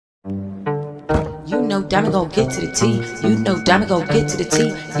You know Diamond gon' get to the T. You know Diamond gon' get to the T.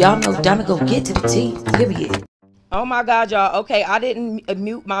 Y'all know Diamond gon' get to the T. Period. Oh my God, y'all. Okay, I didn't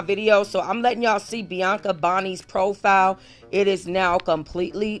mute my video, so I'm letting y'all see Bianca Bonnie's profile. It is now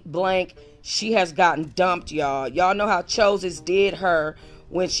completely blank. She has gotten dumped, y'all. Y'all know how Chose did her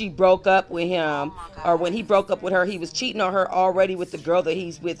when she broke up with him, or when he broke up with her. He was cheating on her already with the girl that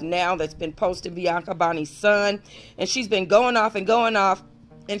he's with now that's been posting Bianca Bonnie's son. And she's been going off and going off.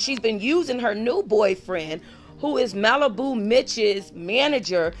 And she's been using her new boyfriend, who is Malibu Mitch's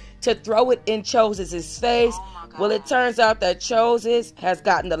manager, to throw it in Chose's face. Well, it turns out that Chose has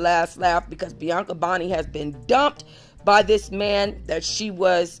gotten the last laugh because Bianca Bonnie has been dumped by this man that she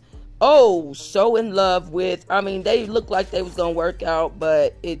was, oh, so in love with. I mean, they looked like they was going to work out,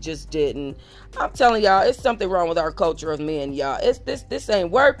 but it just didn't. I'm telling y'all, it's something wrong with our culture of men, y'all. This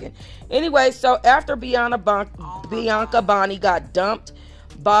ain't working. Anyway, so after Bianca Bonnie got dumped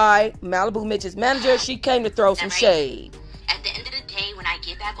by Malibu Mitch's manager, she came to throw some shade. At the end of the day, when I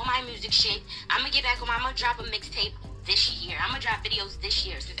get back on my music shit, I'm gonna get back on I'm gonna drop a mixtape this year. I'm gonna drop videos this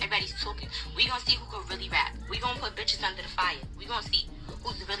year. Since everybody's talking, we gonna see who can really rap. We gonna put bitches under the fire. We gonna see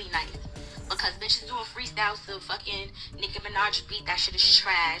who's really nice. Because bitches doing freestyles to fucking Nicki Minaj beat, that shit is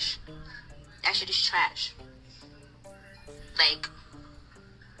trash. That shit is trash. Like,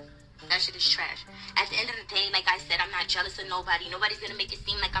 that shit is trash. At the end of the day, like I said, I'm not jealous of nobody. Nobody's gonna make it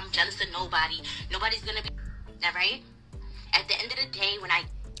seem like I'm jealous of nobody. Nobody's gonna be that, right? At the end of the day, when I...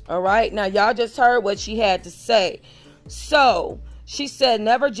 All right, now y'all just heard what she had to say. So she said,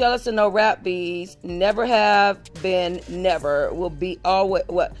 never jealous of no rap bees, never have been, never will be, always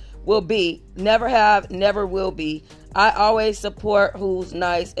what will be, never have, never will be. I always support who's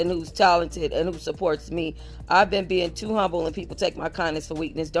nice and who's talented and who supports me. I've been being too humble and people take my kindness for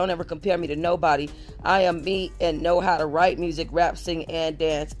weakness. Don't ever compare me to nobody. I am me and know how to write music, rap, sing, and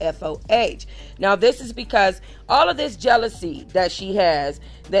dance, FOH. Now, this is because all of this jealousy that she has,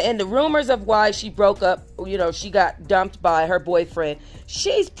 and the rumors of why she broke up, you know, she got dumped by her boyfriend,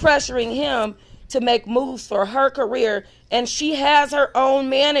 she's pressuring him to make moves for her career, and she has her own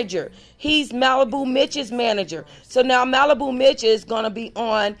manager. He's Malibu Mitch's manager. So now Malibu Mitch is going to be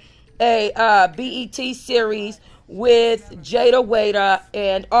on a BET series with Jada Waiter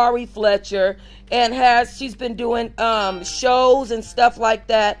and Ari Fletcher, and she's been doing shows and stuff like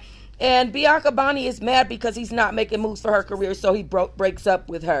that. And Bianca Bonnie is mad because he's not making moves for her career, so he breaks up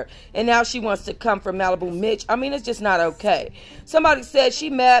with her. And now she wants to come for Malibu Mitch. I mean, it's just not okay. Somebody said she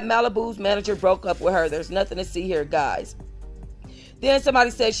mad Malibu's manager broke up with her. There's nothing to see here, guys. Then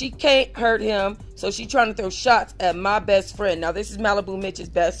somebody said she can't hurt him, so she's trying to throw shots at my best friend. Now, this is Malibu Mitch's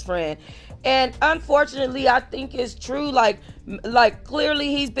best friend. And unfortunately, I think it's true. Like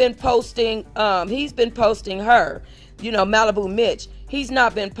clearly he's been posting her, you know, Malibu Mitch. He's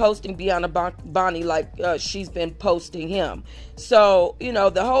not been posting Bianca Bonnie like she's been posting him. So, you know,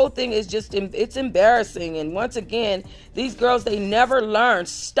 the whole thing is just, it's embarrassing. And once again, these girls, they never learn.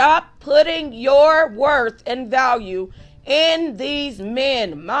 Stop putting your worth and value in these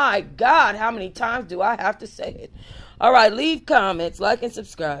men. My God, how many times do I have to say it? All right, leave comments, like, and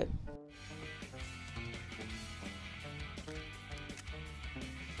subscribe.